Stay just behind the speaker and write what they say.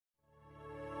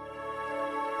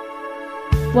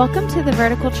Welcome to the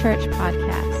Vertical Church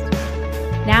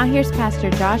Podcast. Now here's Pastor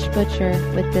Josh Butcher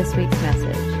with this week's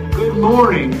message. Good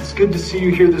morning. It's good to see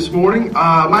you here this morning.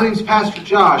 My name's Pastor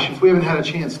Josh. If we haven't had a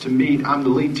chance to meet, I'm the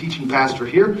lead teaching pastor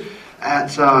here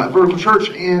at Vertical Church,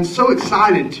 and so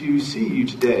excited to see you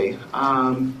today.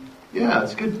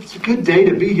 It's good. It's a good day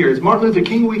to be here. It's Martin Luther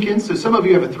King weekend, so some of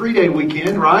you have a 3-day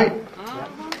weekend, right?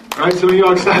 Right? Some of you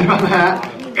are excited about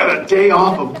that. Got a day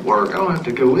off of work. I don't have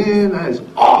to go in. That is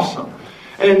awesome.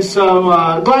 And so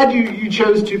glad you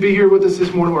chose to be here with us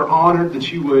this morning. We're honored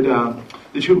that you would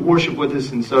worship with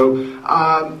us. And so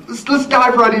let's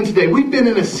dive right in today. We've been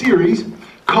in a series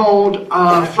called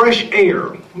Fresh Air.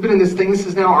 We've been in this thing. This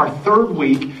is now our third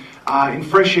week in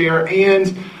Fresh Air. And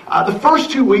the first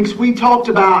 2 weeks we talked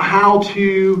about how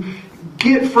to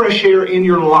get fresh air in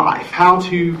your life, how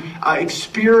to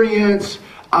experience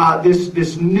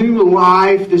this new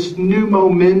life, this new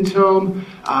momentum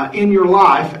in your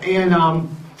life, and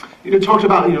talked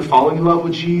about falling in love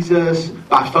with Jesus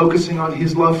by focusing on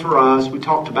His love for us. We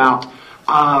talked about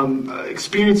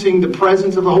experiencing the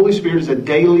presence of the Holy Spirit as a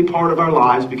daily part of our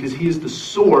lives because He is the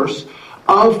source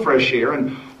of fresh air.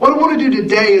 And what I want to do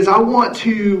today is I want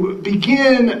to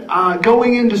begin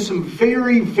going into some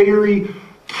very, very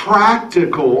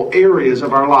practical areas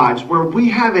of our lives where we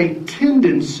have a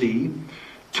tendency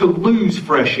to lose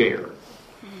fresh air.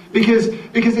 Because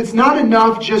it's not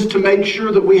enough just to make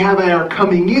sure that we have air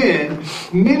coming in.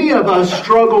 Many of us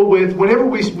struggle with whenever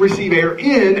we receive air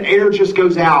in, air just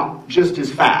goes out just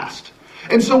as fast.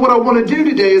 And so what I want to do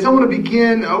today is I want to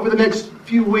begin over the next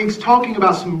few weeks talking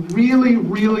about some really,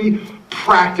 really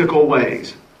practical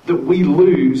ways that we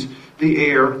lose the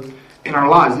air in our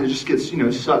lives. And it just gets,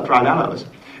 sucked right out of us.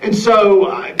 And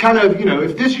so,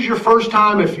 if this is your first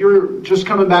time, if you're just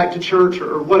coming back to church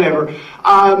or whatever,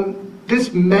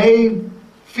 this may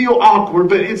feel awkward,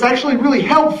 but it's actually really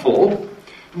helpful.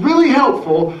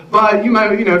 But you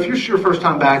might, if you're your first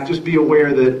time back, just be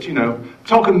aware that,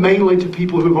 talking mainly to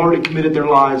people who've already committed their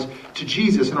lives to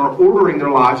Jesus and are ordering their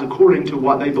lives according to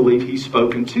what they believe He's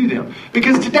spoken to them.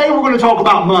 Because today we're going to talk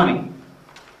about money.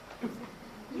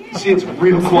 See, it's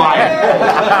real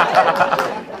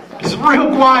quiet. It's real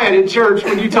quiet in church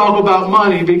when you talk about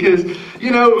money because,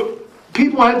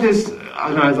 people have this,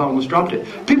 I know I almost dropped it.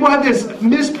 People have this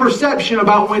misperception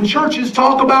about when churches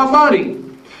talk about money.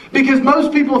 Because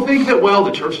most people think that,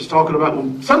 the church is talking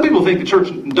about, some people think the church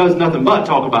does nothing but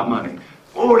talk about money.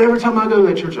 Lord, every time I go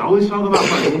to that church, I always talk about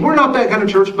money. We're not that kind of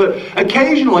church, but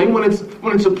occasionally when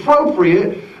it's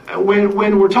appropriate,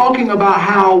 when we're talking about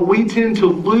how we tend to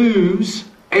lose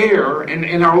air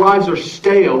and our lives are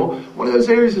stale, one of those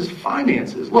areas is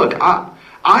finances. Look,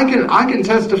 I can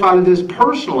testify to this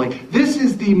personally. This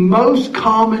is the most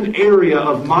common area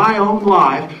of my own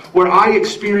life where I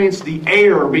experience the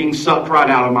air being sucked right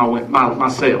out of my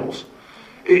sails.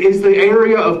 It's the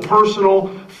area of personal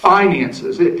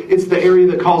finances. It's the area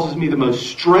that causes me the most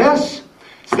stress.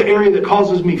 It's the area that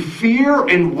causes me fear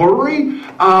and worry.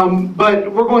 But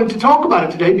we're going to talk about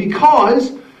it today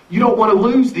because you don't want to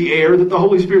lose the air that the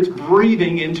Holy Spirit's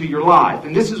breathing into your life.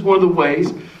 And this is one of the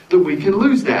ways that we can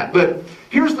lose that. But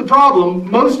here's the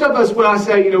problem. Most of us, when I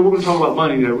say, we're going to talk about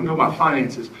money today, we're going to talk about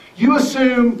finances, you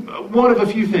assume one of a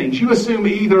few things. You assume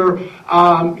either,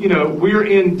 we're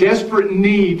in desperate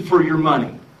need for your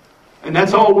money. And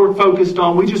that's all we're focused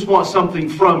on. We just want something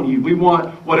from you. We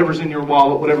want whatever's in your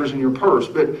wallet, whatever's in your purse.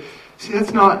 But see,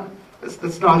 that's not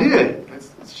it.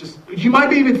 It's just, you might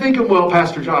be even thinking,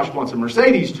 Pastor Josh wants a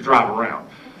Mercedes to drive around.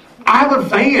 I have a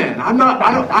van.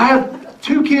 I have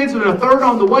 2 kids and a third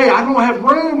on the way. I don't have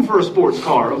room for a sports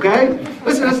car, okay?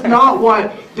 Listen, that's not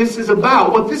what this is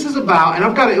about. What this is about, and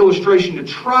I've got an illustration to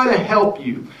try to help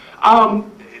you.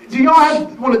 Do y'all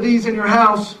have one of these in your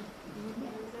house?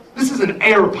 This is an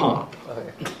air pump,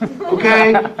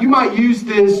 okay? You might use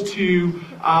this to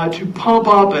pump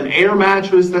up an air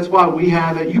mattress. That's why we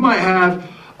have it. You might have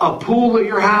a pool at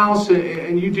your house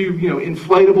and you do,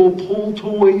 inflatable pool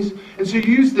toys. And so you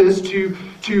use this to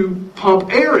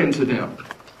pump air into them.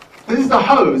 This is the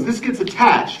hose. This gets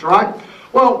attached, right?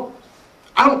 Well,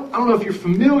 I don't know if you're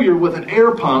familiar with an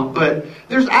air pump, but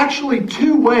there's actually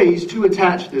 2 ways to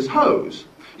attach this hose.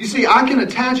 You see, I can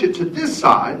attach it to this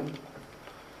side.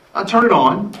 I turn it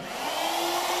on.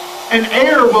 And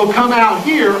air will come out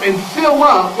here and fill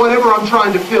up whatever I'm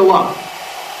trying to fill up.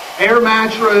 Air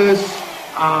mattress,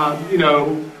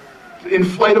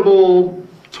 inflatable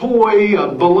toy,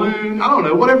 a balloon, I don't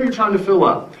know, whatever you're trying to fill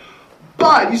up.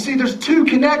 But, you see, there's 2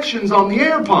 connections on the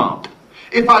air pump.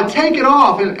 If I take it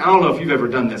off, and I don't know if you've ever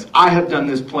done this. I have done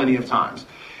this plenty of times.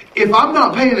 if I'm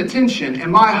not paying attention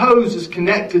and my hose is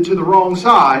connected to the wrong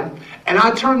side, and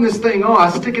I turn this thing on, I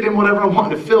stick it in whatever I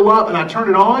want to fill up, and I turn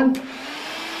it on,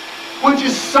 well, it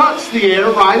just sucks the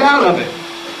air right out of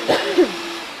it.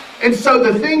 And so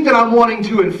the thing that I'm wanting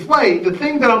to inflate, the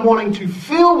thing that I'm wanting to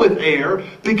fill with air,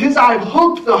 because I've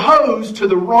hooked the hose to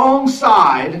the wrong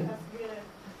side,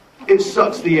 it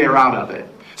sucks the air out of it.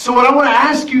 So what I want to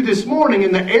ask you this morning,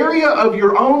 in the area of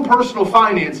your own personal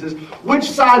finances, which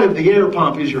side of the air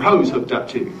pump is your hose hooked up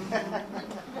to?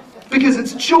 Because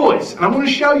it's a choice. And I'm going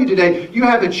to show you today, you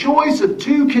have a choice of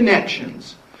two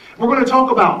connections. We're going to talk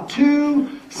about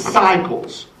two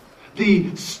cycles.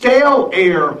 The stale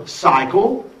air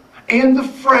cycle and the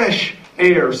fresh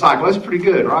air cycle. That's pretty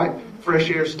good, right?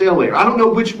 Fresh air, stale air. I don't know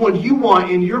which one you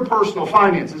want in your personal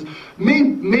finances. Me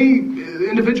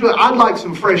individually, I'd like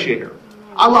some fresh air.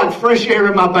 I like fresh air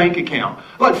in my bank account.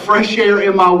 I like fresh air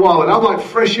in my wallet. I like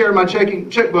fresh air in my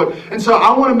checkbook. And so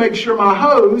I want to make sure my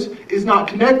hose is not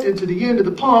connected to the end of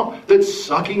the pump that's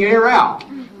sucking air out.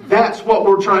 That's what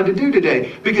we're trying to do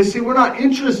today. Because see, we're not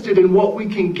interested in what we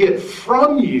can get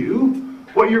from you,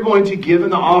 what you're going to give in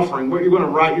the offering, what you're going to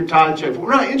write your tithe check for.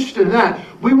 We're not interested in that.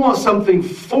 We want something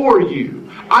for you.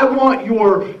 I want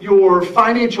your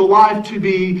financial life to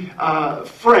be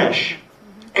fresh.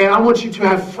 And I want you to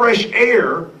have fresh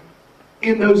air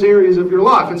in those areas of your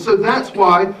life. And so that's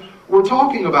why we're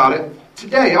talking about it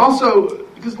today. Also,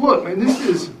 because look, man,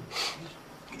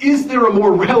 is there a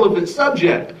more relevant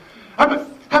subject?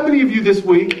 How many of you this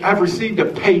week have received a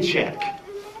paycheck?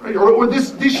 Right? Or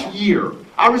this year?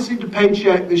 I received a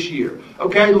paycheck this year.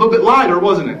 Okay, a little bit lighter,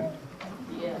 wasn't it?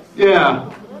 Yes.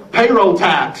 Yeah. Payroll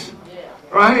tax. Yeah.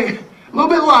 Right? A little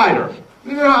bit lighter.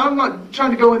 You know, I'm not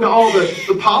trying to go into all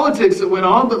the politics that went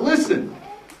on, but listen,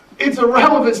 it's a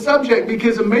relevant subject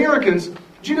because Americans,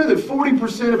 do you know that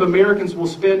 40% of Americans will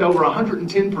spend over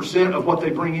 110% of what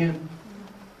they bring in?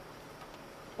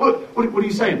 What are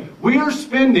you saying? We are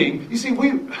spending, you see,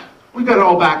 we've got it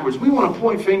all backwards. We want to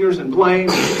point fingers and blame.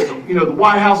 You know, the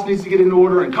White House needs to get in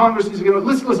order and Congress needs to get in order.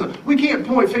 Listen, we can't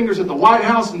point fingers at the White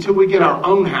House until we get our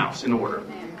own house in order.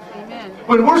 Amen.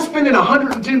 When we're spending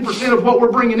 110% of what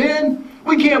we're bringing in,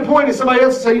 we can't point at somebody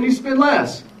else and say, you need to spend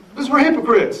less. Because we're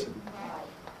hypocrites.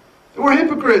 We're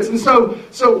hypocrites. And so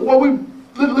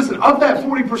listen, of that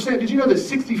 40%, did you know that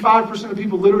 65% of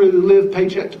people literally live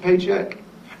paycheck to paycheck?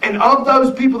 And of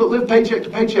those people that live paycheck to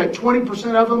paycheck,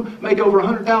 20% of them make over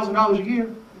 $100,000 a year.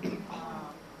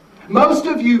 Most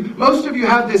of you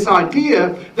have this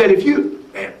idea that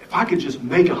if I could just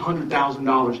make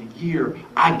 $100,000 a year,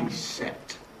 I'd be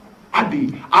set.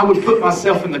 I would put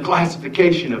myself in the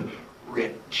classification of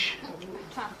rich.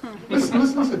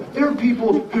 Listen. There are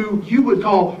people who you would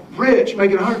call rich,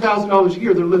 making $100,000 a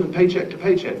year. They're living paycheck to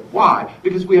paycheck. Why?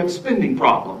 Because we have a spending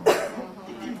problem.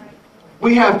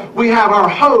 We have our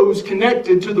hose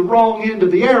connected to the wrong end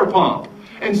of the air pump.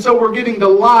 And so we're getting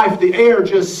the air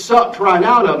just sucked right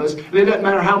out of us. And it doesn't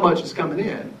matter how much is coming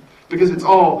in because it's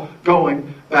all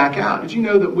going back out. Did you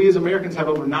know that we as Americans have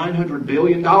over $900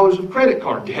 billion of credit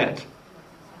card debt?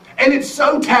 And it's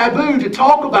so taboo to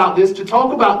talk about this, to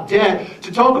talk about debt,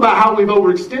 to talk about how we've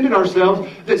overextended ourselves,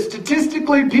 that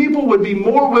statistically people would be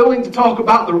more willing to talk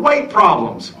about their weight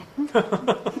problems.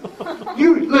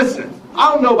 Listen,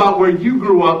 I don't know about where you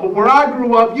grew up, but where I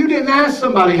grew up, you didn't ask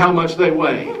somebody how much they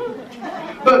weighed.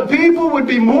 But people would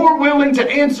be more willing to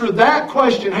answer that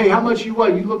question, hey, how much you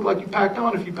weigh? You look like you packed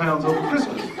on a few pounds over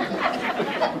Christmas.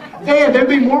 They'd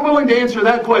be more willing to answer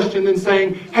that question than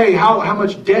saying, hey, how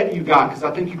much debt you got? Because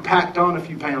I think you packed on a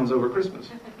few pounds over Christmas.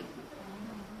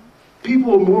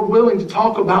 People are more willing to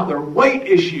talk about their weight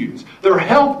issues, their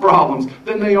health problems,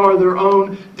 than they are their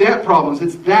own debt problems.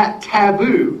 It's that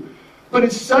taboo. But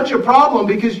it's such a problem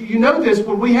because you know this,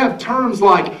 when we have terms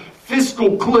like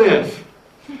fiscal cliff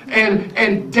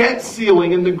and debt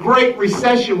ceiling and the Great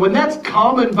Recession, when that's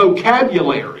common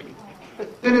vocabulary,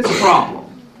 then it's a problem.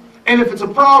 And if it's a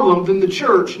problem, then the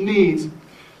church needs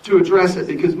to address it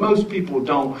because most people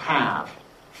don't have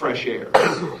fresh air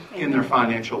in their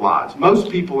financial lives.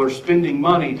 Most people are spending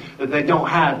money that they don't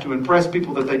have to impress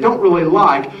people that they don't really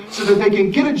like so that they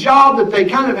can get a job that they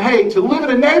kind of hate, to live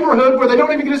in a neighborhood where they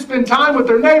don't even get to spend time with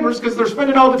their neighbors because they're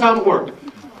spending all the time at work.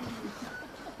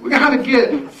 We got to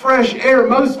get fresh air.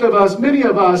 Most of us, many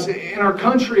of us in our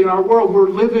country, in our world, we're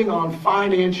living on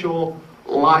financial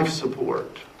life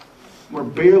support. We're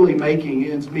barely making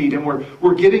ends meet, and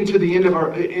we're getting to the end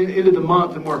of the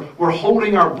month, and we're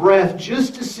holding our breath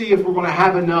just to see if we're going to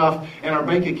have enough in our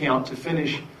bank account to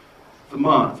finish the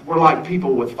month. We're like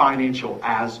people with financial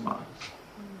asthma.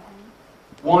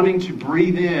 wanting to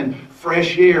breathe in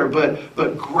fresh air,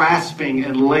 but grasping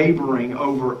and laboring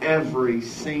over every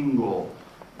single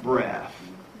breath.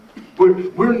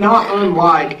 We're not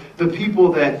unlike the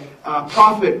people that a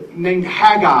prophet named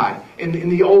Haggai in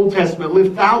the Old Testament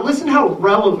lived out. Listen how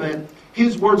relevant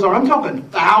his words are. I'm talking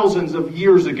thousands of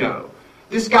years ago.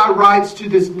 This guy writes to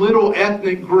this little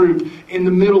ethnic group in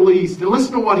the Middle East. And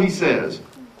listen to what he says.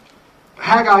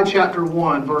 Haggai chapter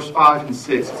 1, verse 5 and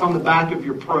 6. It's on the back of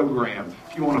your program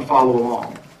if you want to follow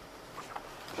along.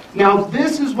 Now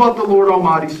this is what the Lord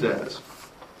Almighty says.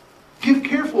 Give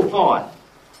careful thought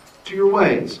to your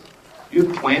ways. You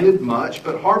have planted much,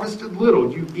 but harvested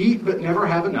little. You eat, but never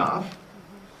have enough.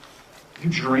 You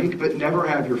drink, but never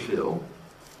have your fill.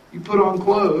 You put on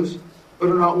clothes, but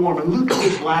are not warm. And look at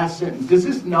this last sentence. Is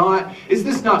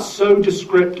this not so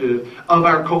descriptive of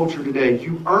our culture today?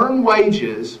 You earn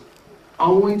wages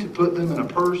only to put them in a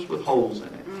purse with holes in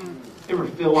it. You ever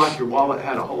feel like your wallet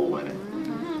had a hole in it?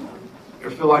 You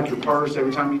ever feel like your purse,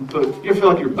 every time you ever feel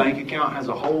like your bank account has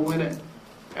a hole in it?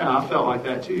 Yeah, I felt like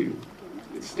that too.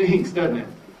 It stinks, doesn't it?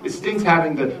 It stinks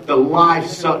having the life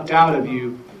sucked out of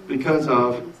you because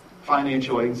of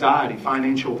financial anxiety,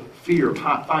 financial fear,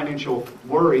 financial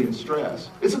worry and stress.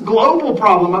 It's a global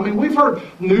problem. I mean, we've heard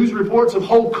news reports of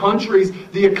whole countries,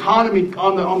 the economy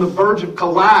on the verge of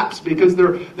collapse because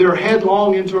they're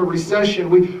headlong into a recession.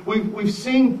 We've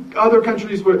seen other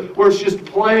countries where it's just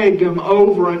plagued them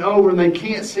over and over, and they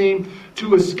can't seem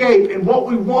to escape. And what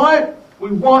we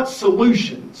want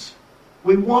solutions.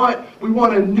 We want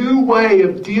a new way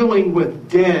of dealing with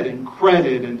debt and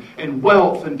credit and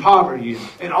wealth and poverty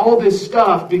and all this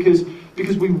stuff because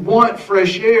we want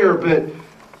fresh air, but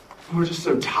we're just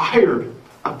so tired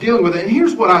of dealing with it. And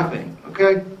here's what I think,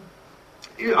 okay?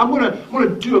 I'm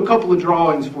gonna do a couple of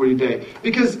drawings for you today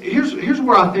because here's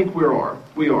where I think we are.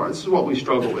 This is what we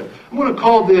struggle with. I'm going to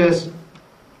call this,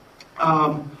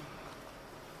 like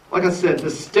I said, the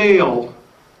stale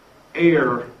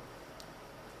air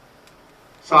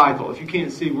cycle. If you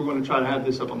can't see, we're going to try to have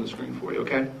this up on the screen for you,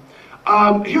 okay?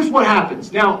 Here's what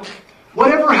happens. Now,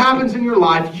 whatever happens in your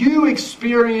life, you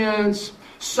experience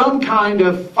some kind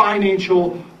of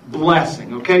financial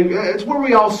blessing, okay? It's where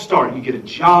we all start. You get a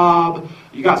job,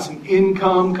 you got some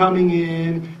income coming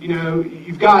in,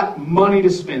 you've got money to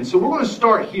spend. So we're going to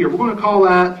start here. We're going to call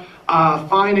that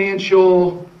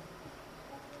financial...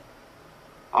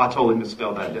 I totally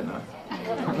misspelled that, didn't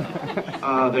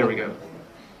I? There we go.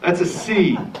 That's a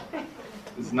C.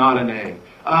 It's not an A.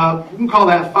 We can call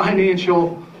that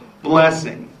financial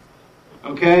blessing.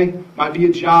 Okay? Might be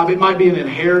a job. It might be an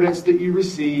inheritance that you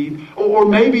receive. Or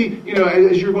maybe,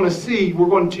 as you're going to see, we're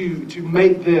going to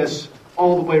make this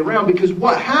all the way around. Because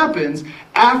what happens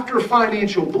after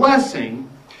financial blessing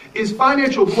is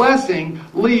financial blessing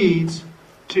leads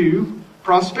to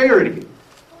prosperity.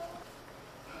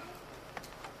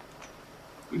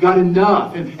 We got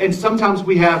enough. And sometimes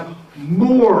we have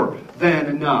more than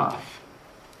enough.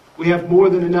 We have more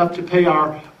than enough to pay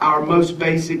our most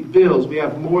basic bills. We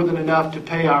have more than enough to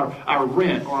pay our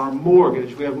rent or our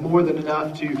mortgage. We have more than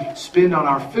enough to spend on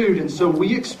our food. And so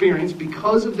we experience,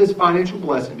 because of this financial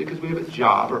blessing, because we have a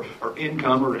job or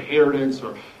income or inheritance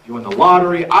or you win the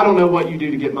lottery. I don't know what you do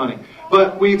to get money.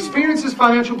 But we experience this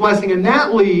financial blessing, and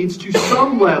that leads to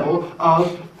some level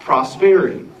of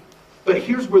prosperity. But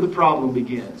here's where the problem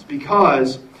begins,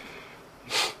 because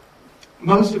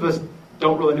most of us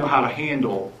don't really know how to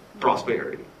handle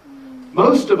prosperity.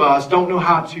 Most of us don't know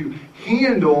how to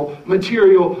handle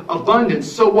material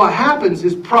abundance. So what happens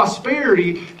is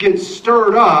prosperity gets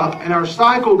stirred up and our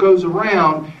cycle goes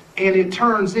around and it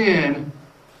turns into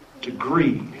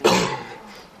greed.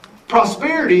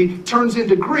 Prosperity turns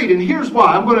into greed. And here's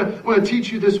why. I'm going to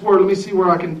teach you this word. Let me see where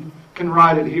I can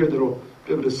write it here that'll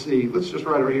be able to see. Let's just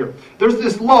write it right here. There's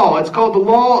this law. It's called the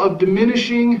law of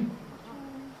diminishing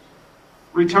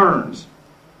returns.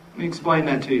 Let me explain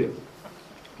that to you.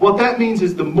 What that means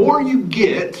is the more you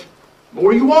get, the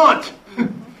more you want.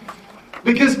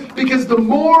 because the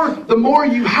more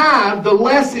you have, the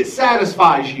less it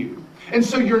satisfies you. And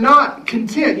so you're not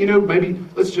content. Maybe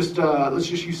let's just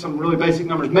use some really basic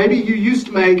numbers. Maybe you used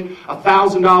to make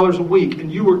 $1,000 a week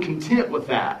and you were content with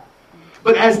that.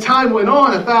 But as time went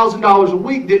on, $1,000 a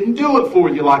week didn't do it for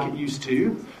you like it used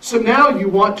to. So now you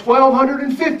want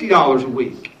 $1,250 a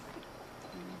week.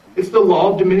 It's the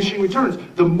law of diminishing returns.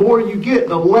 The more you get,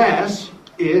 the less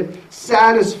it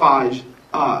satisfies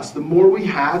us. The more we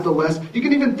have, the less. You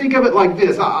can even think of it like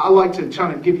this. I like to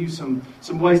try to give you some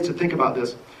ways to think about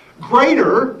this.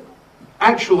 Greater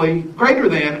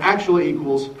than actually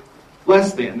equals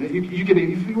less than. You can,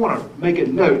 if you want to make a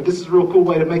note, this is a real cool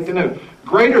way to make the note.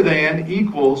 Greater than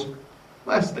equals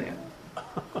less than.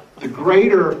 The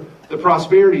greater the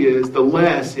prosperity is, the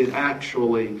less it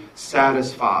actually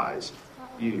satisfies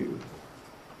you.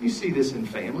 You see this in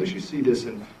families. You see this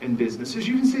in businesses.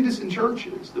 You can see this in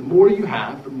churches. The more you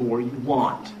have, the more you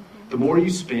want. The more you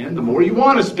spend, the more you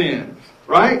want to spend.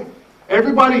 Right?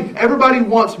 Everybody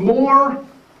wants more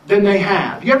than they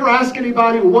have. You ever ask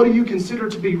anybody, well, what do you consider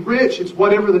to be rich? It's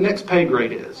whatever the next pay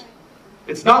grade is.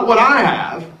 It's not what I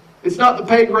have. It's not the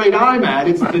pay grade I'm at.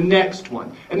 It's the next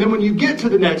one. And then when you get to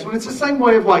the next one, it's the same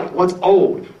way of like, what's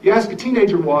old? You ask a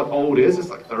teenager what old is, it's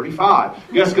like 35.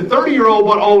 You ask a 30-year-old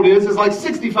what old is, it's like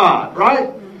 65,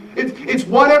 right? It's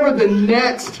whatever the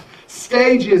next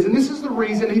stage is. And this is the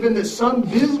reason even that some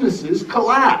businesses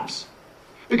collapse.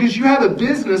 Because you have a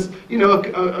business,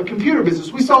 a computer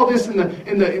business. We saw this in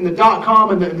the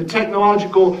 .com and the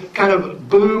technological kind of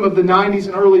boom of the 90s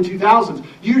and early 2000s.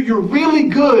 You're really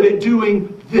good at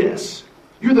doing this.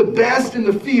 You're the best in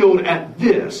the field at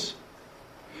this.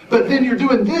 But then you're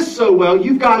doing this so well,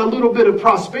 you've got a little bit of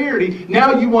prosperity.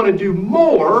 Now you want to do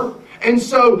more. And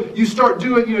so you start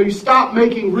doing, you stop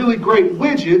making really great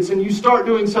widgets and you start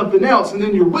doing something else. And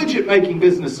then your widget making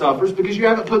business suffers because you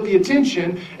haven't put the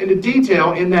attention into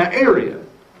detail in that area.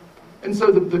 And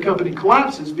so the company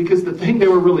collapses because the thing they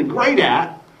were really great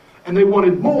at and they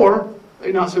wanted more,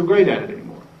 they're not so great at it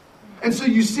anymore. And so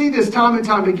you see this time and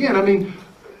time again. I mean,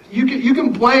 you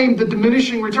can blame the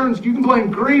diminishing returns. You can blame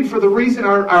greed for the reason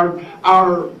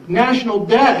our national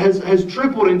debt has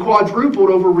tripled and quadrupled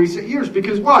over recent years.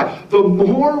 Because why? The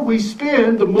more we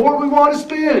spend, the more we want to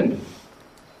spend.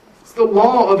 It's the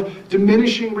law of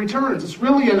diminishing returns. It's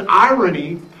really an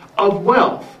irony of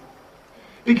wealth.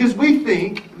 Because we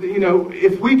think,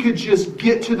 if we could just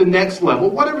get to the next level,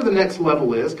 whatever the next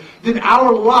level is, then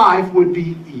our life would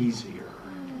be easier.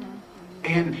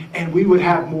 And we would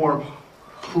have more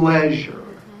pleasure,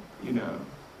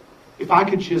 If I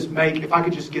could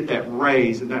just get that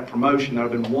raise and that promotion that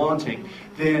I've been wanting,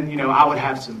 then, I would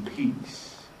have some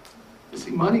peace. But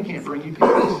see, money can't bring you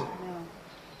peace.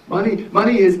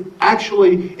 Money is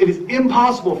actually, it is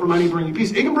impossible for money to bring you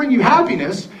peace. It can bring you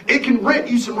happiness. It can rent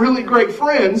you some really great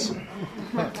friends.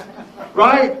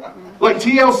 Right? Like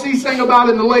TLC sang about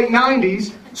in the late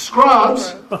 90s.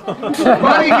 Scrubs.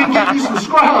 Money can get you some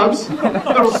scrubs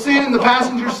that'll sit in the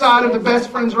passenger side of the best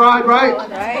friend's ride, right?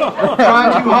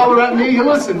 Trying to holler at me.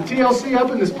 Listen, TLC up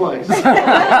in this place.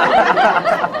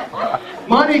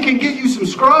 Money can get you some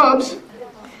scrubs,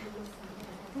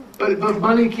 but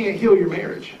money can't heal your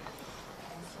marriage.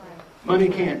 Money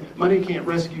can't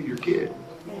rescue your kid.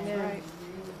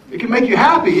 It can make you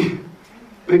happy,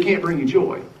 but it can't bring you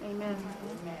joy.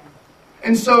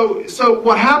 And so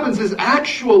what happens is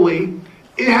actually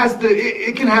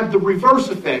it can have the reverse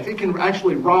effect. It can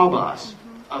actually rob us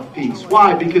of peace.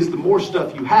 Why? Because the more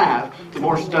stuff you have, the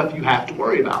more stuff you have to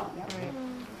worry about.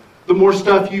 The more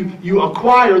stuff you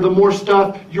acquire, the more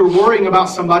stuff you're worrying about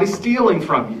somebody stealing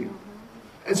from you.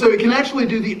 And so it can actually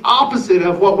do the opposite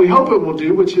of what we hope it will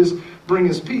do, which is bring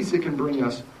us peace. It can bring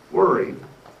us worry.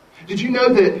 Did you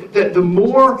know that the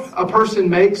more a person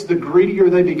makes, the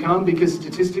greedier they become? Because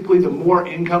statistically, the more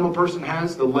income a person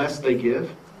has, the less they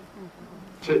give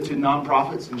to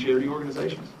nonprofits and charity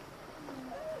organizations.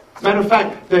 Matter of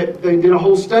fact, they did a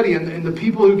whole study, and the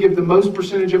people who give the most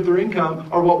percentage of their income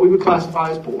are what we would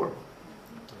classify as poor.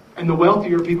 And the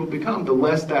wealthier people become, the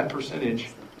less that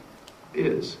percentage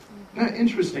is. Isn't that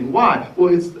interesting? Why?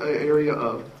 Well, it's an area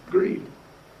of greed.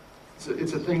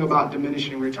 It's a thing about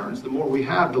diminishing returns. The more we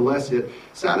have, the less it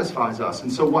satisfies us.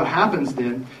 And so what happens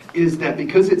then is that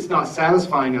because it's not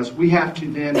satisfying us, we have to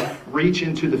then reach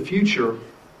into the future,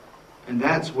 and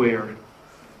that's where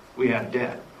we have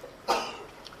debt.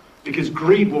 Because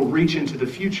greed will reach into the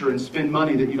future and spend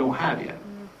money that you don't have yet.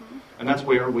 And that's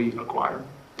where we acquire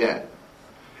debt.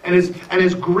 And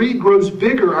as greed grows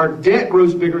bigger, our debt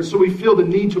grows bigger, so we feel the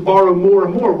need to borrow more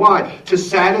and more. Why? To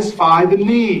satisfy the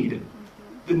need.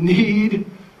 The need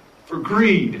for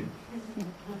greed.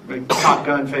 Top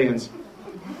Gun fans.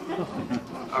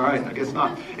 All right, I guess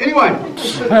not. Anyway,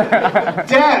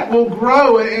 debt will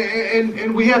grow,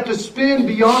 and we have to spend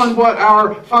beyond what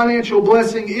our financial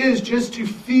blessing is just to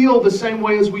feel the same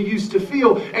way as we used to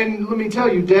feel. And let me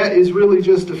tell you, debt is really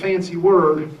just a fancy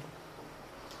word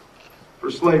for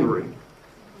slavery.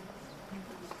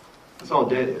 That's all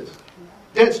debt is.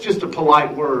 Debt's just a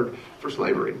polite word for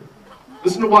slavery.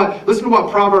 Listen to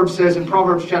what Proverbs says in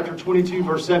Proverbs chapter 22,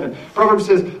 verse 7. Proverbs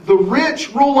says, "The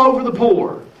rich rule over the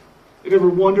poor." Have you ever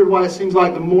wondered why it seems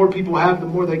like the more people have, the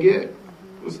more they get? It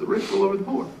was the rich rule over the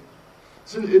poor.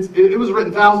 It was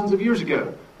written thousands of years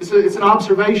ago. It's an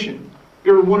observation. Have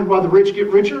you ever wondered why the rich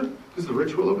get richer? Because the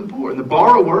rich rule over the poor. And the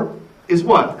borrower is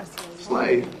what?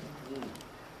 Slave.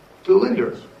 to the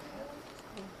lender.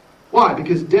 Why?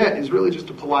 Because debt is really just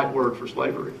a polite word for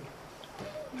slavery.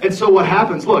 And so what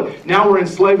happens, look, now we're in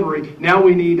slavery, now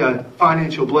we need a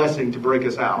financial blessing to break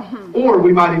us out. Or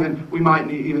we might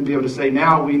even be able to say,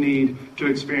 now we need to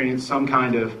experience some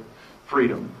kind of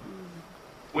freedom.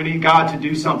 We need God to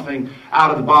do something out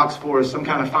of the box for us, some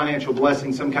kind of financial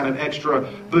blessing, some kind of extra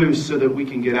boost so that we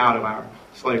can get out of our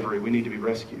slavery. We need to be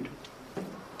rescued.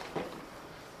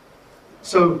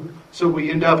 So we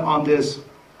end up on this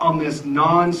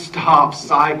non-stop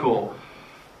cycle,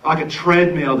 like a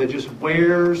treadmill that just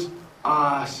wears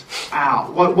us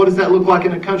out. What does that look like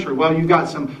in a country? Well, you've got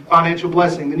some financial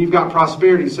blessing, then you've got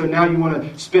prosperity. So now you want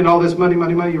to spend all this money,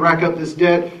 you rack up this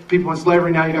debt, people in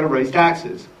slavery, now you got to raise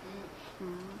taxes.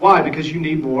 Why? Because you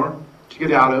need more to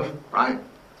get out of, right?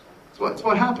 That's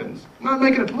what happens. I'm not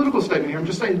making a political statement here. I'm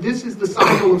just saying this is the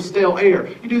cycle of stale air.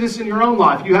 You do this in your own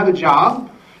life. You have a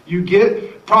job. You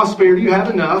get prosperity. You have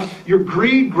enough. Your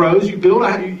greed grows. You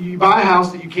buy a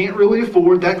house that you can't really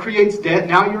afford. That creates debt.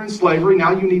 Now you're in slavery.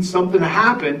 Now you need something to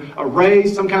happen, a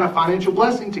raise, some kind of financial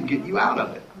blessing to get you out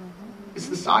of it. It's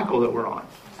the cycle that we're on.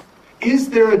 Is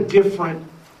there a different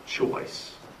choice?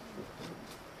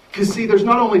 Because see, there's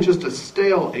not only just a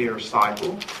stale air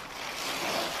cycle.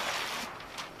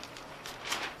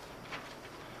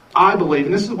 I believe,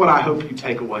 and this is what I hope you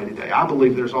take away today, I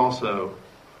believe there's also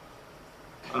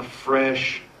a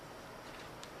fresh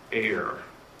air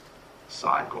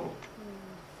cycle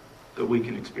that we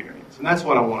can experience. And that's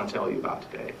what I want to tell you about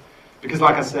today. Because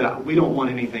like I said, we don't want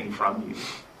anything from you.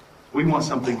 We want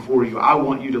something for you. I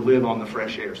want you to live on the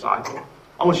fresh air cycle.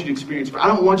 I want you to experience. I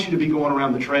don't want you to be going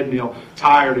around the treadmill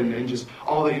tired and just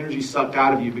all the energy sucked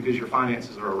out of you because your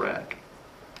finances are a wreck.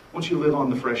 I want you to live on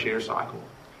the fresh air cycle.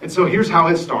 And so here's how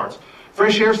it starts.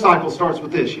 Fresh air cycle starts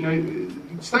with this.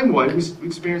 Same way, we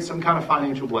experience some kind of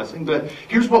financial blessing, but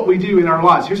here's what we do in our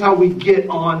lives. Here's how we get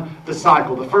on the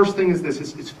cycle. The first thing is this.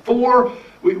 It's four,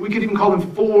 we could even call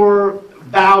them 4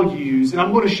 values, and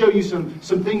I'm going to show you some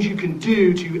things you can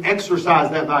do to exercise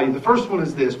that value. The first one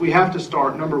is this. We have to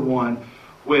start, number 1,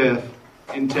 with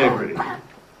integrity.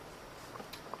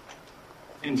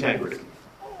 Integrity.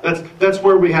 That's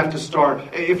where we have to start.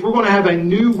 If we're going to have a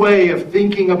new way of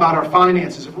thinking about our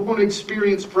finances, if we're going to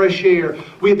experience fresh air,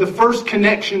 we have the first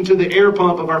connection to the air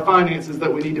pump of our finances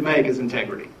that we need to make is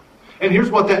integrity. And here's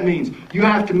what that means. You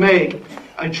have to make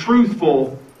a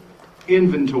truthful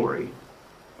inventory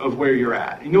of where you're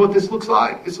at. You know what this looks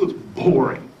like? This looks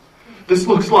boring. This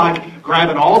looks like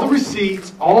grabbing all the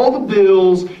receipts, all the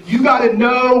bills. You got to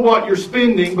know what you're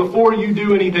spending before you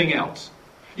do anything else.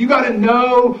 You got to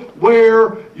know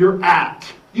where you're at.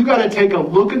 You got to take a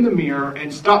look in the mirror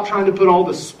and stop trying to put all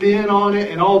the spin on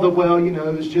it and all the,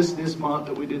 it was just this month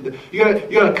that we did that. You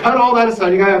got to cut all that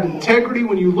aside. You got to have integrity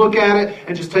when you look at it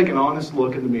and just take an honest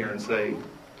look in the mirror and say,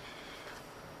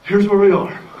 here's where we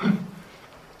are.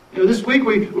 This week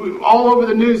we all over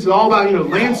the news is all about,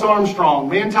 Lance Armstrong,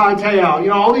 Manti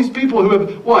Te'o, all these people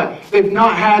who have, they've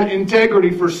not had integrity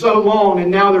for so long,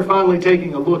 and now they're finally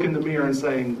taking a look in the mirror and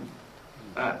saying,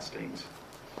 that stinks.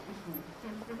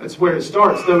 That's where it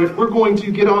starts. So if we're going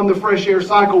to get on the fresh air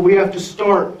cycle, we have to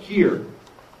start here.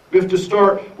 We have to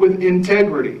start with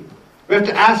integrity. We have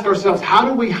to ask ourselves, how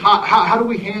do we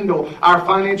handle our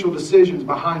financial decisions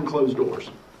behind closed doors?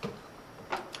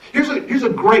 Here's a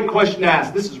great question to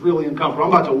ask. This is really uncomfortable.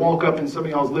 I'm about to walk up in some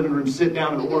of y'all's living room, sit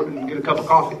down and get a cup of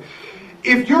coffee.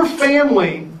 If your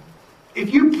family,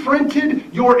 if you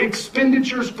printed your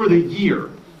expenditures for the year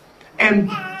and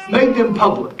made them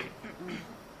public,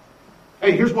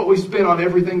 hey, here's what we spent on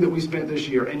everything that we spent this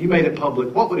year, and you made it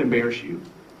public, what would embarrass you?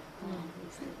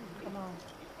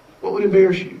 What would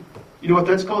embarrass you? You know what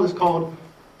that's called? It's called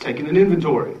taking an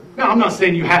inventory. Now, I'm not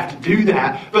saying you have to do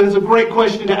that, but it's a great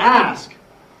question to ask.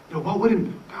 What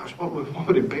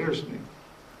would embarrass me?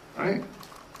 Right?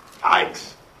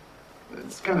 Yikes.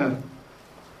 It's kind of...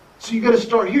 So you got to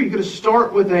start here. You got to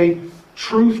start with a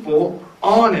truthful,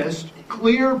 honest,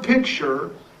 clear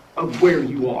picture of where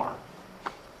you are.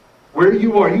 Where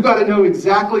you are. You got to know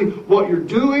exactly what you're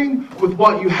doing with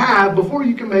what you have before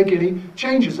you can make any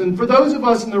changes. And for those of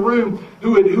us in the room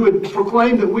who would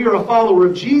proclaim that we are a follower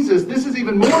of Jesus, this is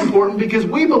even more important because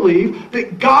we believe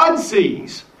that God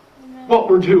sees what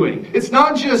we're doing. It's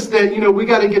not just that, we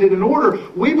got to get it in order.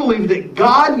 We believe that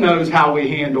God knows how we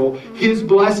handle His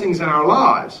blessings in our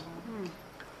lives.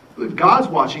 I believe God's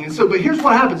watching. And so, but here's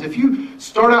what happens. If you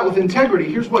start out with integrity,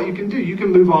 here's what you can do. You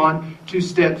can move on to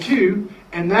step 2,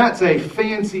 and that's a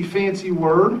fancy, fancy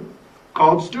word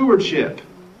called stewardship.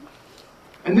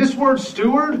 And this word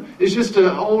steward is just an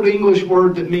old English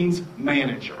word that means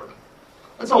manager.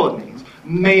 That's all it means.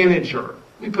 Manager.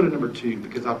 Let me put it number 2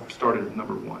 because I started at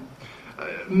number 1.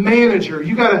 Manager.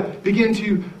 You got to begin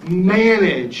to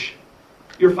manage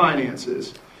your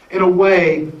finances in a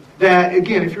way that,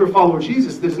 again, if you're a follower of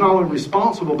Jesus, that's not only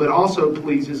responsible but also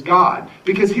pleases God.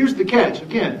 Because here's the catch.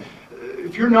 Again,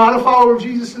 if you're not a follower of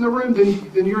Jesus in the room,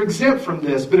 then you're exempt from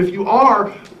this. But if you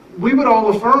are, we would all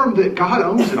affirm that God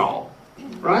owns it all.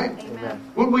 Right? Amen.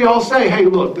 Would we all say, hey,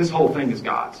 look, this whole thing is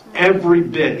God's. Every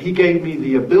bit. He gave me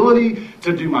the ability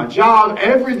to do my job.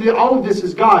 All of this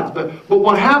is God's. But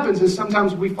what happens is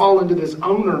sometimes we fall into this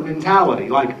owner mentality.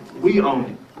 Like, we own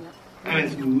it. And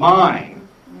it's mine.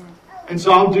 And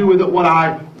so I'll do with it what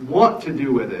I want to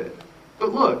do with it.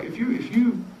 But look, if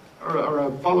you are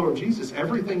a follower of Jesus,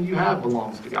 everything you have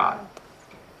belongs to God.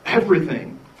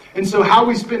 Everything. And so how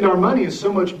we spend our money is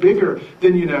so much bigger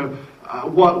than,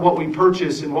 what we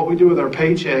purchase and what we do with our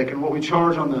paycheck and what we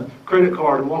charge on the credit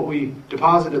card and what we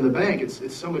deposit in the bank.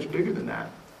 It's so much bigger than that.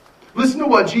 Listen to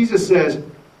what Jesus says,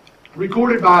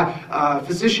 recorded by a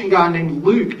physician guy named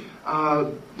Luke,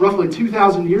 roughly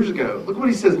 2,000 years ago. Look what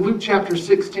he says, Luke chapter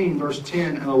 16, verse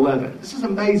 10 and 11. This is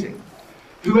amazing.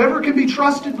 Whoever can be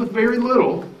trusted with very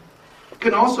little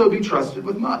can also be trusted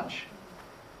with much.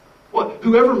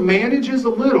 Whoever manages a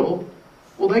little,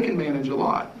 well, they can manage a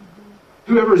lot.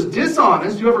 Whoever is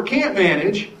dishonest, whoever can't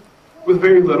manage with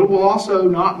very little, will also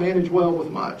not manage well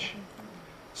with much.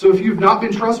 So if you've not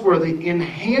been trustworthy in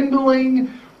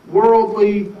handling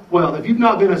worldly wealth, if you've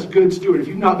not been a good steward, if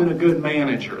you've not been a good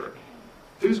manager,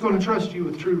 who's going to trust you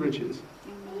with true riches?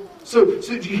 So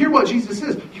do you hear what Jesus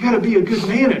says? You got to be a good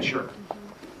manager.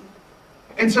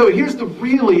 And so here's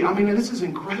this is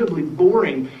incredibly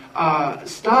boring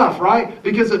stuff, right?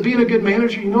 Because being a good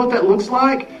manager, you know what that looks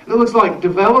like? It looks like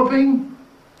develop,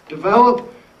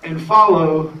 and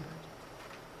follow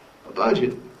a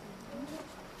budget.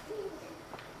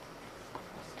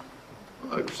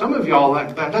 Look, some of y'all,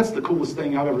 that's the coolest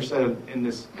thing I've ever said in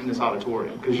this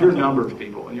auditorium, because you're numbers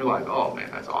people, and you're like, oh man,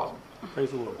 that's awesome.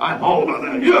 Praise the Lord. I'm all about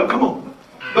that. Yeah, come on.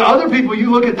 But other people,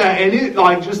 you look at that, and it,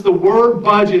 like, just the word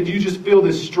budget, you just feel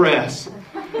this stress.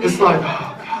 It's like,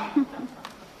 oh, God,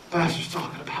 Pastor's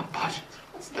talking about budgets.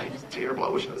 This thing is terrible. I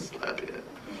wish I had slept in.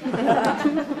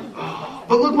 Oh,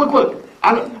 but look.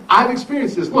 I've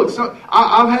experienced this. Look,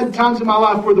 I've had times in my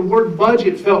life where the word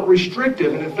budget felt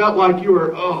restrictive, and it felt like you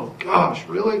were, oh, gosh,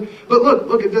 really? But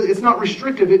look, it's not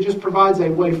restrictive. It just provides a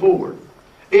way forward.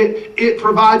 It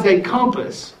provides a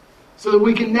compass so that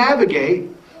we can navigate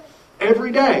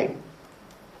every day.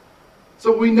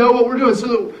 So we know what we're doing.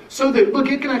 So that,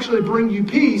 look, it can actually bring you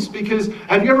peace, because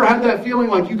have you ever had that feeling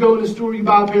like you go in the store, you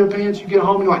buy a pair of pants, you get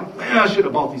home, and you're like, man, I should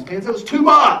have bought these pants. That was too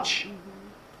much.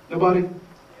 Nobody?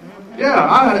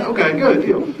 Yeah, okay, good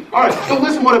deal. All right, so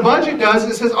listen, what a budget does,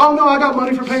 it says, oh no, I got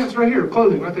money for pants right here,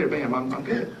 clothing right there, bam, I'm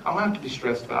good. I don't have to be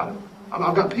stressed about it.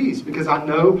 I've got peace because I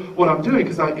know what I'm doing,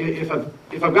 because if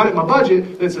I've got it in my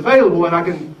budget, then it's available and I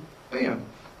can, bam,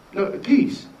 no,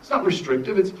 peace. It's not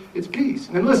restrictive, it's peace.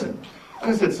 And then listen, like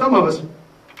I said, some of us,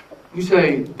 you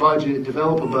say budget,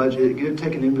 develop a budget,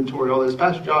 take an inventory, all this.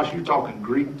 Pastor Josh, you're talking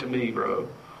Greek to me, bro.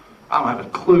 I don't have a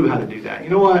clue how to do that. You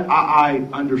know what? I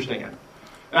understand.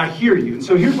 And I hear you. And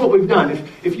so here's what we've done.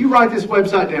 If you write this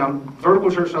website down,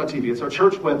 verticalchurch.tv, it's our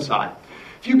church website.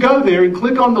 If you go there and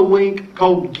click on the link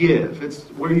called Give, it's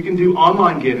where you can do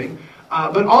online giving.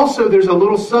 But also there's a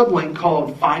little sublink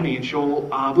called Financial,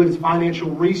 I believe it's Financial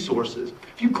Resources.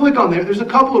 If you click on there, there's a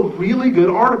couple of really good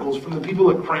articles from the people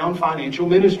at Crown Financial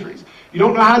Ministries. You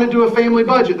don't know how to do a family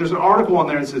budget, there's an article on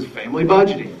there that says family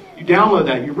budgeting. You download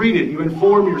that, you read it, you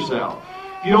inform yourself.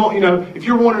 If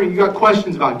you're wondering, you got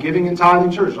questions about giving and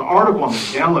tithing church, there's an article on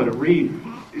there, download it, read.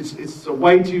 It's a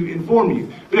way to inform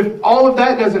you. But if all of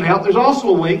that doesn't help, there's also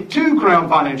a link to Crown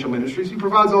Financial Ministries. He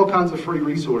provides all kinds of free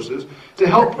resources to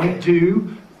help you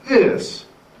do this.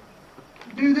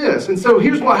 Do this. And so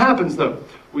here's what happens, though.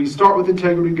 We start with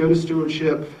integrity, go to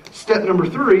stewardship. Step number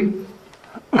 3,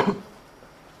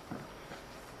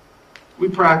 we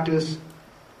practice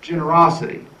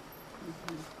generosity.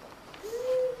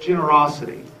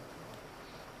 Generosity.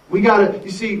 We gotta,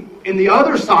 you see, in the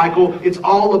other cycle, it's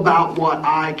all about what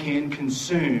I can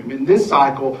consume. In this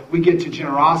cycle, we get to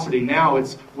generosity. Now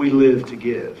it's we live to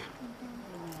give.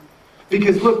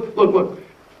 Because look.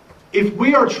 If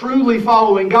we are truly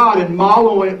following God and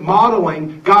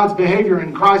modeling God's behavior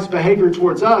and Christ's behavior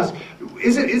towards us,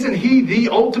 isn't He the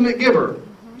ultimate giver?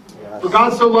 Yes. For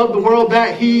God so loved the world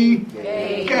that He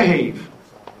gave.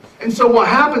 And so what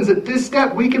happens at this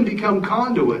step, we can become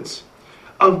conduits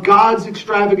of God's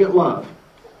extravagant love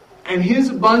and His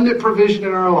abundant provision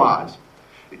in our lives.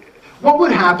 What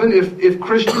would happen if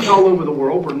Christians all over the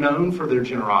world were known for their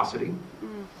generosity?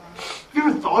 Have you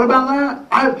ever thought about that?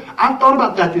 I've thought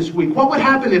about that this week. What would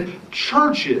happen if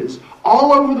churches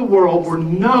all over the world were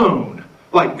known?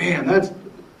 Like, man, that's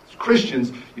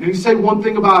Christians. You say one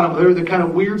thing about them. They're kind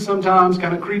of weird sometimes,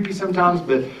 kind of creepy sometimes,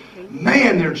 but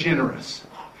man, they're generous.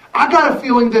 I got a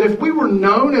feeling that if we were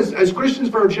known as Christians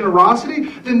for our generosity,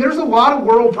 then there's a lot of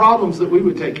world problems that we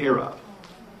would take care of.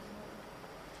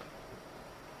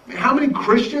 How many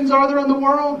Christians are there in the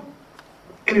world?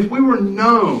 And if we were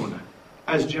known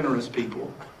as generous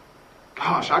people,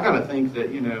 gosh, I got to think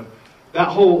that, that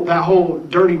whole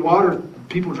dirty water,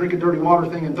 people drinking dirty water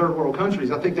thing in third world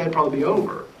countries, I think that'd probably be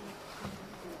over.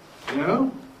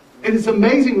 And it's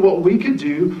amazing what we could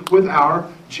do with our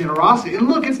generosity. And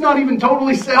look, it's not even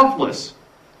totally selfless.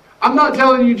 I'm not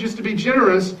telling you just to be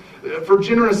generous for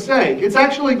generous sake. It's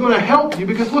actually going to help you,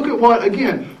 because look at what,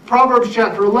 again, Proverbs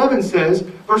chapter 11 says,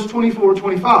 verse 24,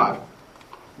 25.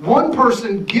 One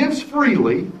person gives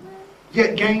freely,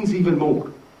 yet gains even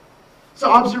more. It's an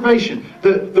observation.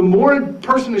 The more a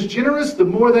person is generous, the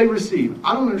more they receive.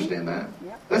 I don't understand that.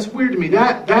 That's weird to me.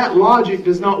 That logic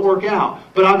does not work out.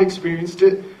 But I've experienced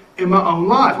it in my own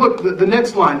life. Look, the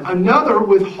next line. Another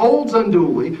withholds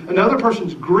unduly. Another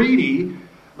person's greedy,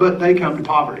 but they come to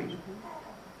poverty.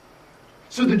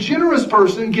 So the generous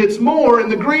person gets more,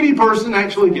 and the greedy person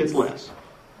actually gets less.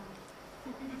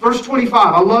 Verse 25,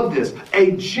 I love this.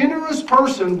 A generous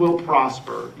person will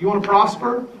prosper. You want to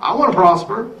prosper? I want to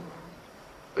prosper.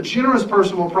 A generous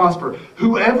person will prosper.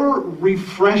 Whoever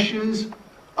refreshes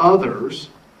others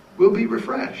will be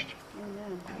refreshed.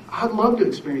 I'd love to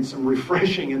experience some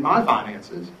refreshing in my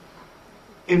finances.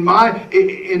 In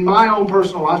my own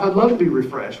personal life, I'd love to be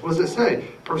refreshed. What does it say?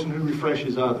 A person who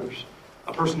refreshes others.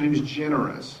 A person who's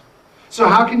generous. So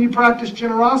how can you practice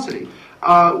generosity?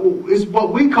 Is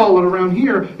what we call it around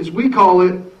here, is we call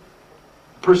it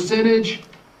percentage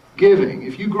giving.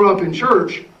 If you grew up in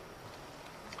church,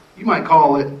 you might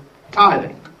call it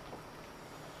tithing.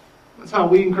 That's how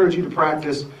we encourage you to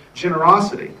practice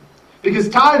generosity. Because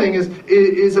tithing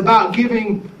is about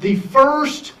giving the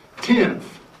first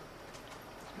tenth.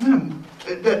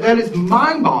 That is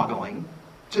mind-boggling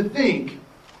to think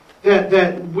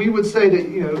that we would say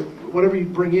that, whatever you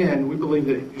bring in, we believe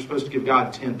that you're supposed to give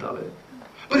God a tenth of it.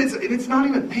 But it's not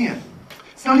even,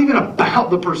 it's not even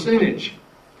about the percentage.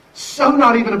 So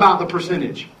not even about the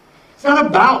percentage. It's not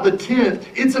about the tenth.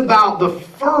 It's about the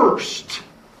first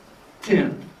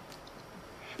tenth.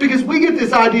 Because we get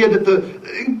this idea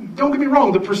that don't get me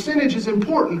wrong, the percentage is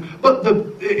important, but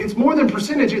it's more than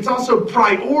percentage, it's also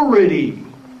priority.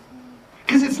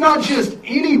 Because it's not just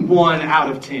any 1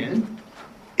 out of 10,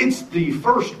 it's the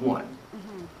first one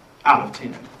out of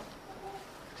 10.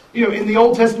 In the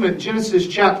Old Testament, Genesis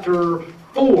chapter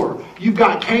 4, you've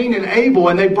got Cain and Abel,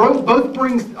 and they both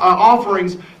bring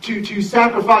offerings to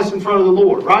sacrifice in front of the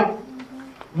Lord, right?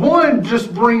 One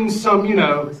just brings some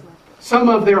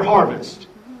of their harvest.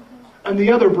 And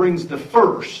the other brings the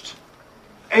first.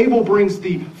 Abel brings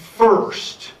the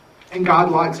first. And God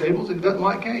likes Abel's and doesn't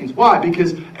like Cain's. Why?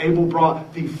 Because Abel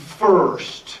brought the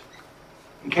first.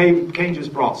 And Cain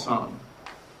just brought some.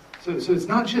 So it's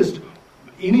not just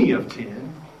any of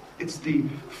 10. It's the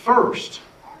first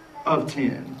of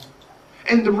 10.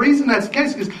 And the reason that's the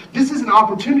case is this is an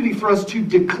opportunity for us to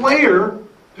declare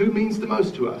who means the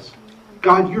most to us.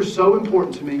 God, you're so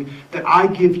important to me that I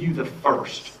give you the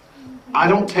first. I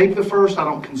don't take the first. I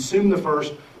don't consume the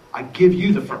first. I give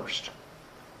you the first.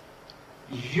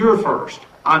 You're first.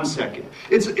 I'm second.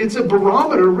 It's a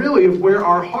barometer, really, of where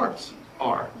our hearts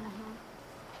are.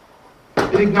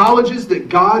 It acknowledges that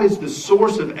God is the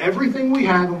source of everything we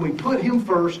have, and we put Him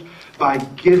first by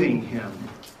giving Him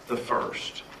the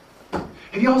first.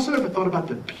 Have you also ever thought about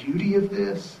the beauty of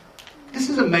this? This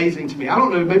is amazing to me. I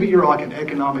don't know, maybe you're like an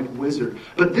economic wizard,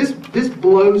 but this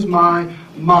blows my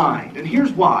mind. And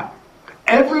here's why.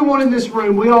 Everyone in this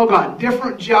room, we all got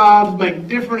different jobs, make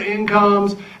different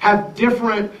incomes, have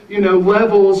different,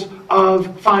 levels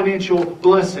of financial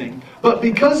blessing. But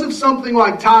because of something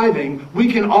like tithing, we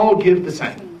can all give the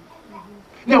same.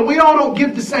 Now, we all don't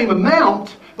give the same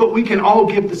amount, but we can all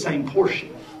give the same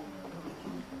portion.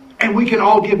 And we can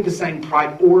all give the same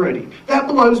priority. That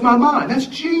blows my mind. That's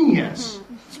genius.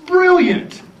 It's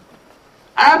brilliant.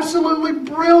 Absolutely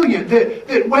brilliant.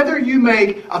 That whether you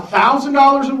make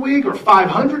 $1,000 a week or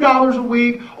 $500 a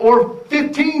week or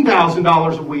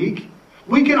 $15,000 a week,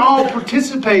 we can all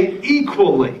participate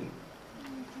equally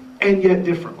and yet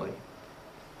differently.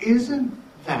 Isn't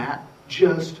that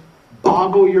just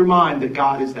boggle your mind that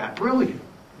God is that brilliant?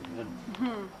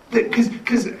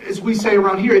 Because as we say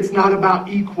around here, it's not about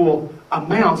equal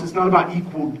amounts. It's not about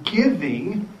equal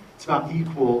giving. It's about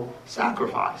equal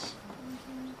sacrifice.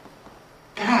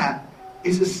 That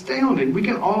is astounding. We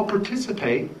can all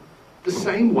participate the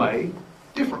same way,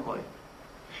 differently.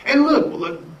 And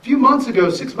look, a few months ago,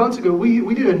 6 months ago,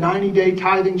 we did a 90-day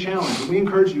tithing challenge. And we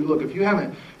encourage you, look, if you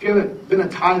haven't been a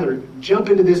tither, jump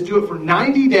into this, do it for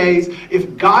 90 days.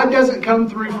 If God doesn't come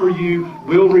through for you,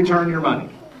 we'll return your money.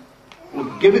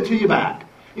 We'll give it to you back.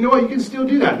 You know what? You can still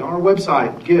do that on our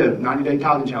website. Give 90-day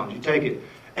tithing challenge. You take it.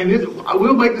 And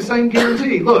we'll make the same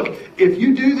guarantee. Look, if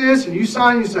you do this and you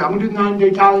sign, you say, I'm going to do the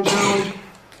 90-day tithing challenge.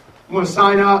 I'm going to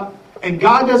sign up. And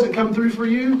God doesn't come through for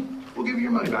you, we'll give you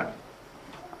your money back.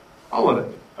 All of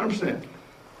it. 100%.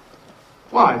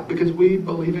 Why? Because we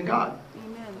believe in God.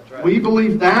 Amen. Right. We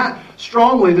believe that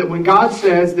strongly, that when God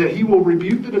says that He will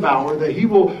rebuke the devourer, that He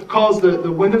will cause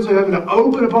the windows of heaven to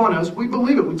open upon us, we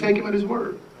believe it. We take Him at His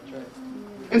word. That's right.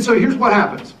 And so here's what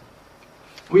happens.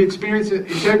 We experience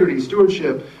integrity,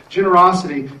 stewardship,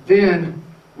 generosity. Then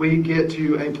we get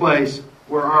to a place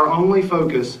where our only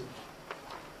focus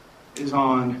is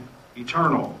on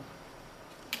eternal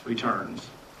returns.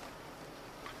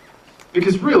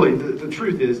 Because really, the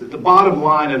truth is that the bottom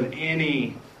line of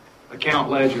any account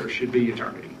ledger should be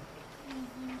eternity.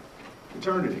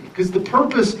 Eternity. Because the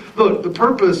purpose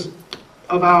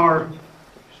of our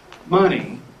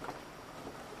money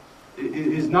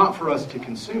is not for us to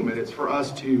consume it. It's for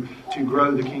us to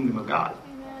grow the kingdom of God.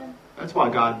 That's why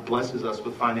God blesses us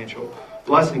with financial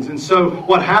blessings. And so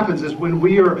what happens is when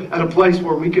we are at a place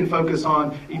where we can focus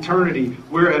on eternity,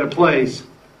 we're at a place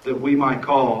that we might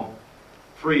call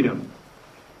freedom.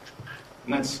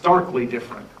 And that's starkly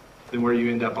different than where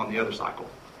you end up on the other cycle.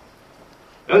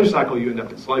 The other cycle, you end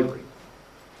up in slavery.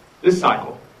 This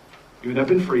cycle, you end up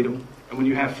in freedom. And when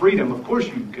you have freedom, of course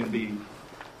you can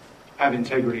have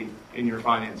integrity in your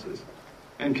finances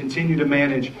and continue to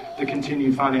manage the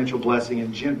continued financial blessing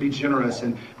and be generous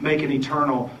and make an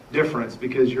eternal difference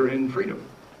because you're in freedom.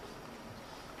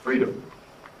 Freedom.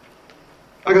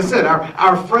 Like I said,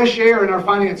 our fresh air in our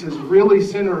finances really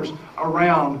centers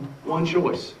around one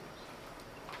choice.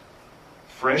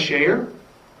 Fresh air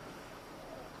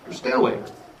or stale air.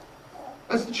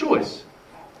 That's the choice.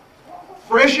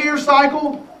 Fresh air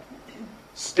cycle,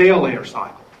 stale air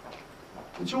cycle.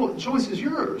 The choice is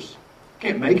yours.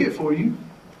 Can't make it for you.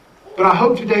 But I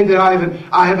hope today that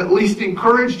I have at least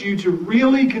encouraged you to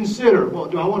really consider, well,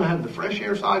 do I want to have the fresh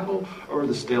air cycle or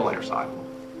the stale air cycle?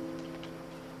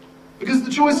 Because the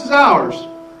choice is ours.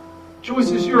 The choice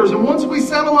is yours. And once we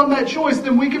settle on that choice,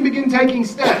 then we can begin taking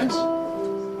steps.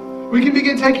 We can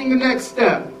begin taking the next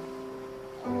step.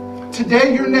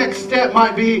 Today, your next step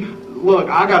might be, look,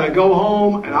 I got to go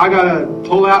home and I got to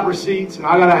pull out receipts and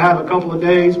I got to have a couple of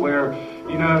days where,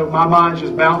 my mind's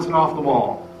just bouncing off the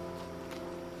wall.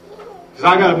 Because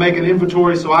I got to make an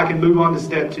inventory so I can move on to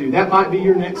step 2. That might be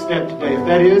your next step today. If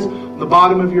that is, on the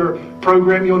bottom of your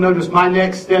program, you'll notice my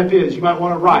next step is, you might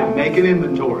want to write, make an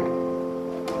inventory.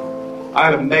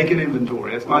 I got to make an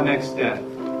inventory. That's my next step.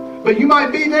 But you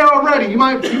might be there already. You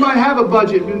might have a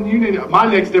budget. My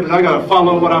next step is I got to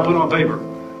follow what I put on paper.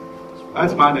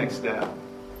 That's my next step.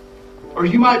 Or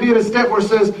you might be at a step where it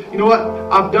says, you know what?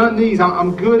 I've done these.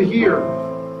 I'm good here.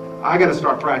 I got to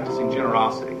start practicing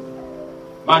generosity.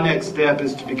 My next step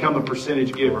is to become a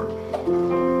percentage giver.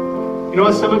 You know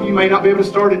what? Some of you may not be able to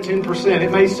start at 10%. It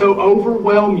may so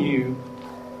overwhelm you.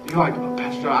 You're like, oh,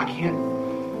 Pastor, I can't.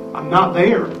 I'm not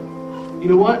there. You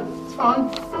know what? It's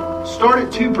fine. Start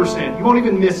at 2%. You won't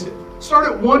even miss it. Start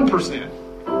at 1%.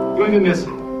 You won't even miss it.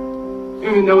 You don't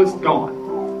even know it's gone.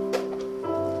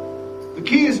 The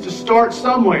key is to start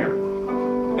somewhere.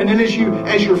 And then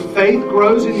as your faith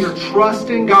grows and your trust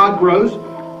in God grows,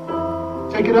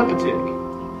 take it up a tick.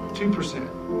 2%,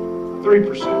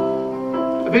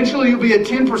 3%. Eventually you'll be at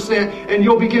 10% and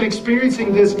you'll begin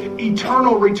experiencing this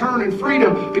eternal return and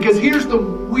freedom. Because here's the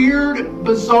weird,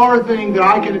 bizarre thing that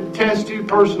I can attest to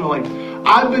personally.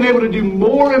 I've been able to do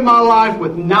more in my life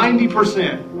with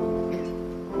 90%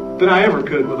 than I ever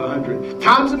could with 100.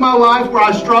 Times in my life where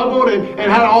I struggled and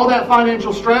had all that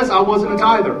financial stress, I wasn't a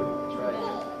tither.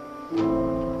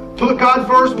 Put God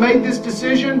first, made this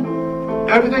decision,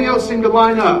 everything else seemed to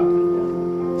line up.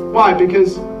 Why?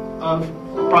 Because of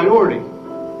priority.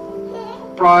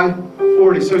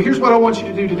 Priority. So here's what I want you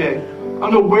to do today. I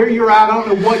don't know where you're at. I don't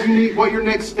know what you need, what your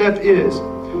next step is.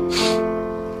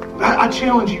 I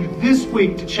challenge you this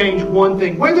week to change one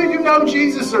thing. Whether you know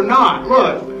Jesus or not.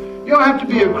 Look, you don't have to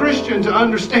be a Christian to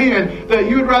understand that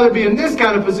you would rather be in this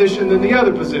kind of position than the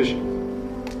other position.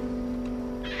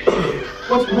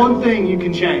 What's one thing you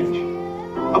can change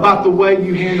about the way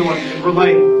you handle and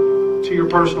relate to your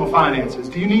personal finances?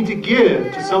 Do you need to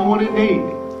give to someone in need?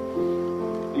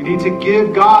 Do you need to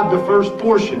give God the first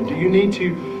portion? Do you need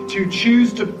to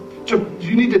choose to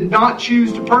You need to not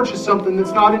choose to purchase something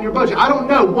that's not in your budget. I don't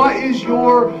know. What is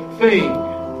your thing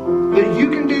that you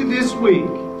can do this week?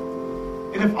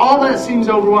 And if all that seems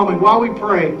overwhelming, while we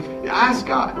pray, ask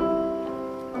God.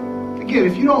 Again,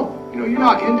 if you don't, you're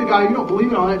not into God, you don't believe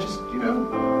in all that, just,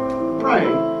 pray.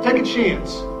 Take a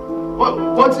chance.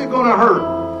 What's it going to hurt?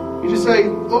 You just say,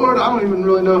 Lord, I don't even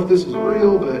really know if this is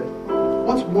real, but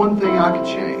what's one thing I could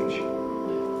change?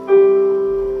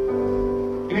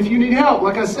 And if you need help,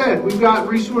 like I said, we've got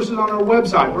resources on our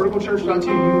website, verticalchurch.tv.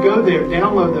 You can go there,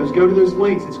 download those, go to those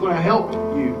links. It's going to help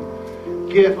you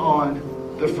get on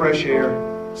the fresh air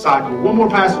cycle. One more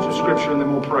passage of scripture and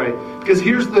then we'll pray. Because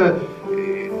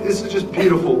this is just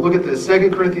beautiful. Look at this. 2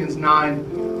 Corinthians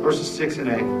 9, verses 6 and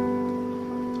 8.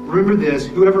 Remember this,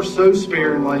 whoever sows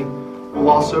sparingly will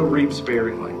also reap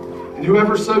sparingly. And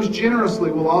whoever sows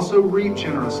generously will also reap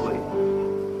generously.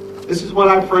 This is what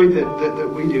I pray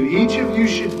that we do. Each of you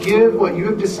should give what you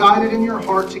have decided in your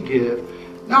heart to give,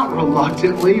 not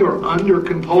reluctantly or under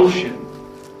compulsion.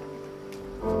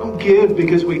 Don't give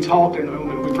because we talked and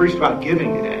we preached about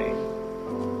giving today.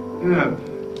 No.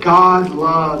 God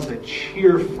loves a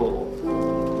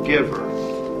cheerful giver.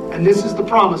 And this is the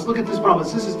promise. Look at this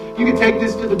promise. You can take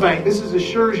this to the bank. This is as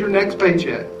sure as your next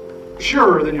paycheck.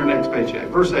 Surer than your next paycheck.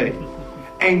 Verse 8.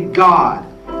 And God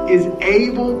is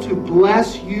able to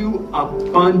bless you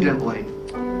abundantly,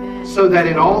 so that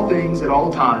in all things, at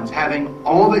all times, having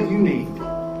all that you need,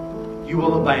 you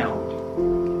will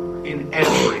abound in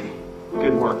every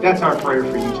good work. That's our prayer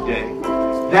for you today.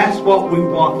 That's what we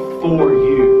want for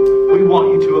you. We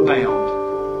want you to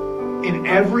abound in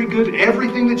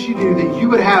everything that you do, that you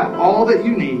would have all that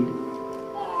you need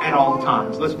at all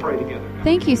times. Let's pray together.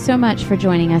 Thank you so much for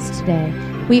joining us today.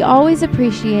 We always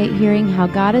appreciate hearing how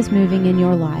God is moving in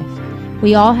your life.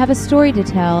 We all have a story to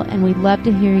tell, and we'd love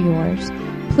to hear yours.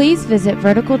 Please visit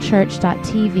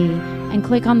verticalchurch.tv and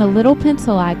click on the little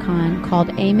pencil icon called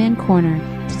Amen Corner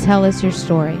to tell us your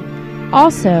story.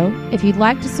 Also, if you'd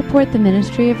like to support the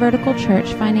ministry of Vertical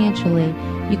Church financially,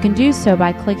 you can do so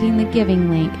by clicking the giving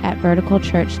link at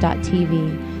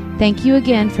verticalchurch.tv. Thank you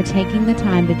again for taking the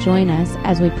time to join us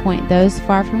as we point those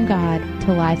far from God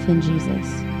to life in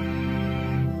Jesus.